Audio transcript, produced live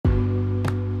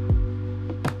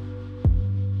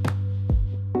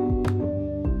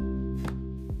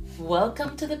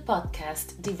Welcome to the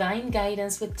podcast Divine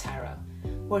Guidance with Tarot,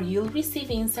 where you'll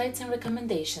receive insights and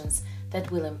recommendations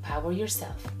that will empower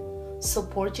yourself,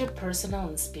 support your personal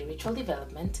and spiritual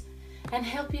development, and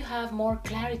help you have more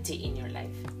clarity in your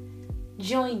life.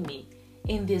 Join me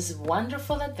in this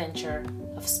wonderful adventure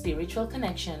of spiritual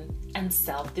connection and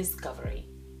self-discovery.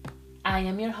 I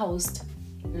am your host,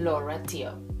 Laura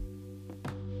Teo.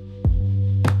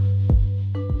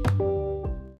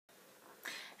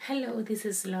 Hello, this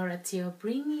is Laura Teo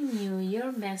bringing you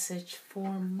your message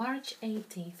for March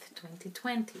 18th,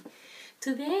 2020.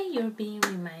 Today you're being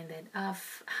reminded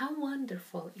of how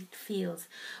wonderful it feels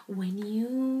when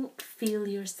you feel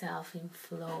yourself in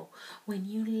flow, when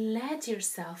you let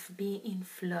yourself be in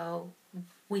flow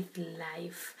with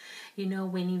life. You know,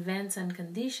 when events and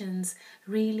conditions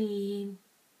really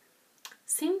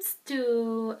seems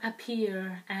to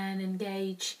appear and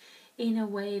engage in a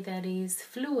way that is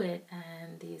fluid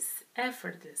and is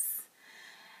effortless.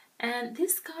 And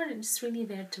this card is really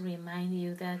there to remind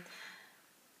you that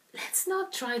let's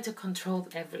not try to control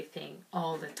everything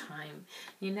all the time.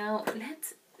 You know,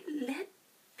 let's let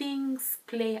things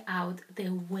play out the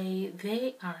way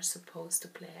they are supposed to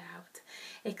play out.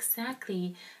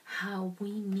 Exactly how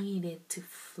we need it to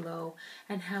flow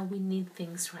and how we need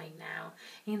things right now.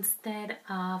 Instead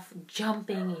of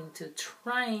jumping into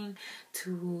trying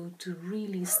to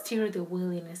really steer the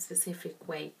wheel in a specific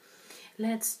way.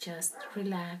 Let's just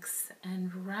relax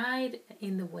and ride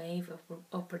in the wave of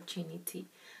opportunity.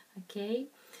 Okay?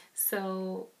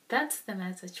 So that's the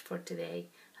message for today.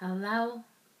 Allow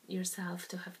yourself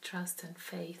to have trust and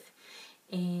faith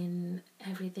in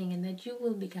everything, and that you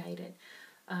will be guided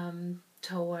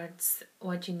towards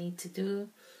what you need to do,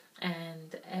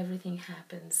 and everything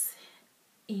happens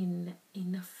in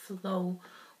a flow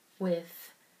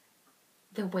with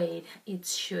the way it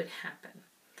should happen.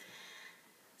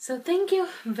 So thank you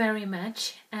very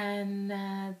much, and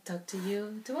talk to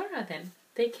you tomorrow then.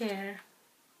 Take care.